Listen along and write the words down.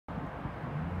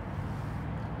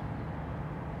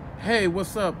Hey,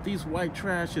 what's up? These white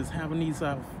trash is having these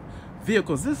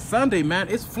vehicles. This Sunday, man,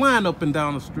 it's flying up and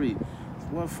down the street. It's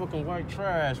one fucking white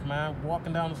trash, man,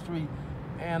 walking down the street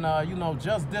and, you know,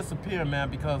 just disappear,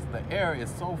 man, because the air is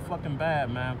so fucking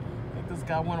bad, man. I think this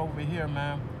guy went over here,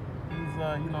 man. He's,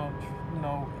 you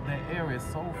know, the air is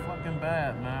so fucking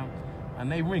bad, man.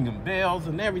 And they ringing bells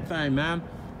and everything, man.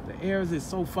 The air is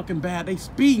so fucking bad. They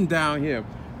speeding down here.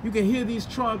 You can hear these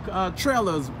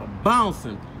trailers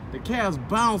bouncing. The car's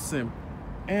bouncing,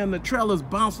 and the trailer's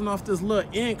bouncing off this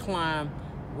little incline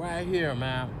right here,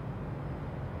 man.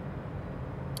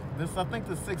 This, I think,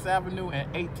 the 6th Avenue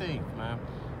and 18th, man.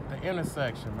 The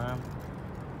intersection, man.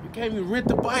 You can't even rent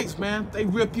the bikes, man. They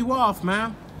rip you off,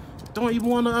 man. Don't even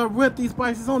want to rent these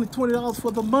bikes. It's only $20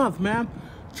 for the month, man.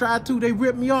 Try to, they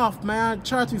rip me off, man.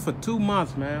 Charge me for 2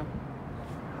 months, man.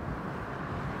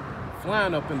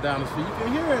 Flying up and down the street. You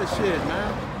can hear that shit,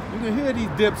 man. You can hear these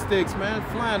dipsticks, man,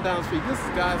 flying down the street. This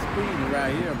guy's speeding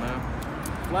right here, man.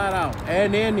 Flat out.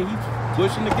 And then he's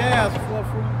pushing the gas for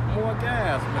more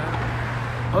gas,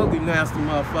 man. Ugly, nasty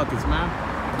motherfuckers,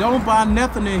 man. Don't buy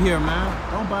nothing in here,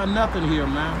 man. Don't buy nothing here,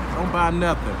 man. Don't buy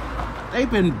nothing. They've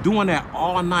been doing that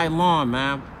all night long,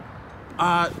 man.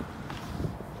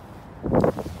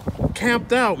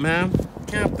 Camped out, man.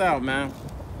 Camped out, man.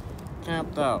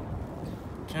 Camped out.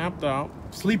 Camped out.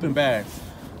 Sleeping bags.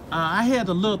 I had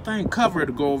the little thing cover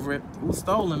to go over it. It was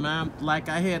stolen, man. Like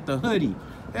I had the hoodie.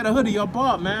 I had a hoodie I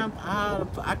bought, man.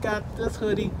 I got this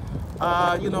hoodie,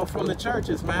 you know, from the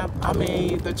churches, man. I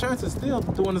mean, the church is still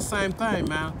doing the same thing,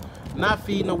 man. Not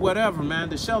feeding or whatever, man.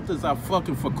 The shelters are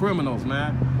fucking for criminals,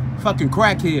 man. Fucking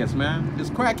crackheads, man. There's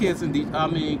crackheads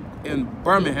in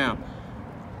Birmingham.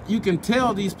 You can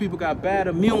tell these people got bad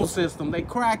immune system. They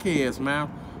crackheads, man.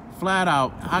 Flat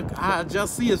out. I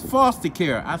just see it's foster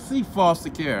care. I see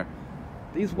foster care.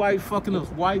 These white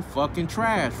fucking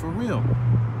trash, for real.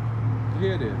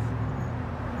 Here it is.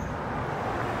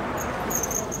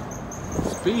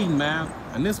 Speeding, man.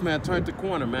 And this man turned the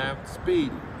corner, man.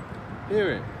 Speeding. Hear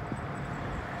it.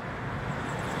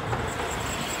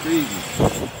 Speeding.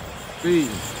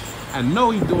 Speeding. I know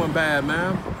he's doing bad,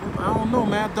 man. I don't know,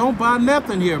 man. Don't buy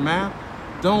nothing here, man.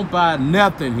 Don't buy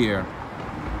nothing here.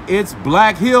 It's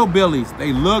black hillbillies.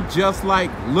 They look just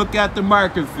like, look at the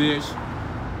market fish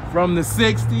from the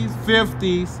 60s,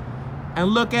 50s, and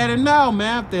look at it now,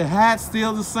 man. The hat's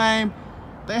still the same.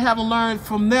 They haven't learned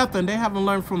from nothing. They haven't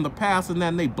learned from the past, and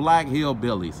then they black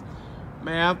hillbillies.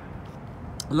 Man,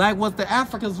 like what the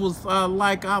Africans was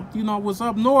like up, you know, was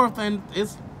up north, and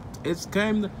it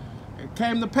came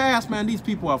to pass, man. These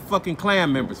people are fucking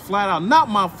Klan members, flat out. Not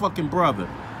my fucking brother.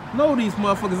 No, these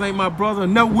motherfuckers ain't my brother,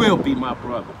 and never will be my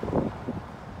brother.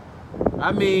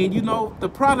 I mean, you know, the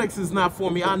products is not for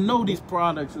me. I know these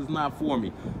products is not for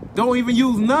me. Don't even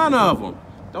use none of them.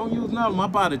 Don't use none of them. I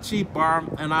buy the cheap bar,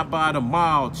 and I buy the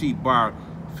mild cheap bar.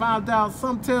 Found out,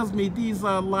 some tells me these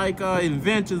are like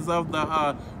inventions of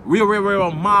the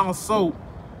real mild soap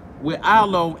with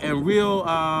aloe and real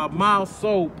mild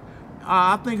soap.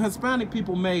 I think Hispanic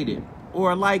people made it.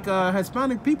 Or like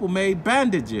Hispanic people made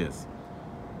bandages.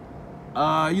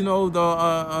 You know,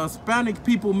 the Hispanic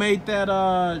people made that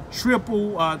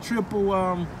triple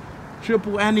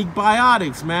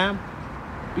antibiotics, man,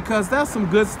 because that's some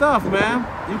good stuff, man.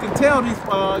 You can tell these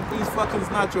fuckers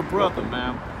not your brother,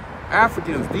 man.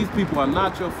 Africans, these people are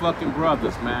not your fucking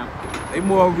brothers, man. They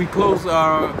more close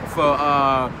for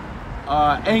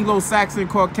Anglo-Saxon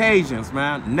Caucasians,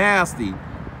 man. Nasty,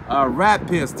 rat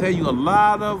piss. Tell you a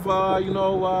lot of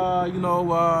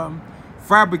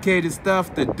fabricated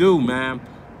stuff to do, man,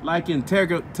 like in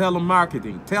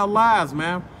telemarketing. Tell lies,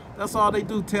 man. That's all they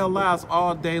do, tell lies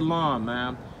all day long,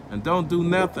 man, and don't do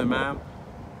nothing, man.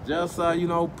 Just you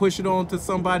know, push it on to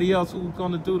somebody else who's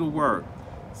gonna do the work.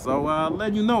 So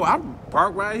let you know, I'm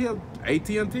parked right here,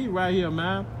 AT&T right here,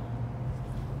 man.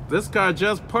 This car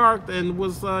just parked and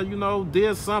was you know,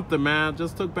 did something, man.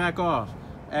 Just took back off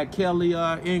at Kelly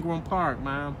Ingram Park,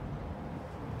 man.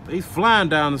 He's flying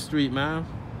down the street, man.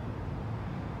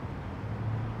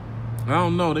 I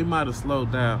don't know, they might have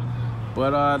slowed down.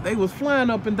 But they was flying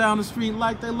up and down the street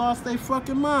like they lost their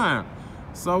fucking mind.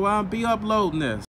 So I'll be uploading this.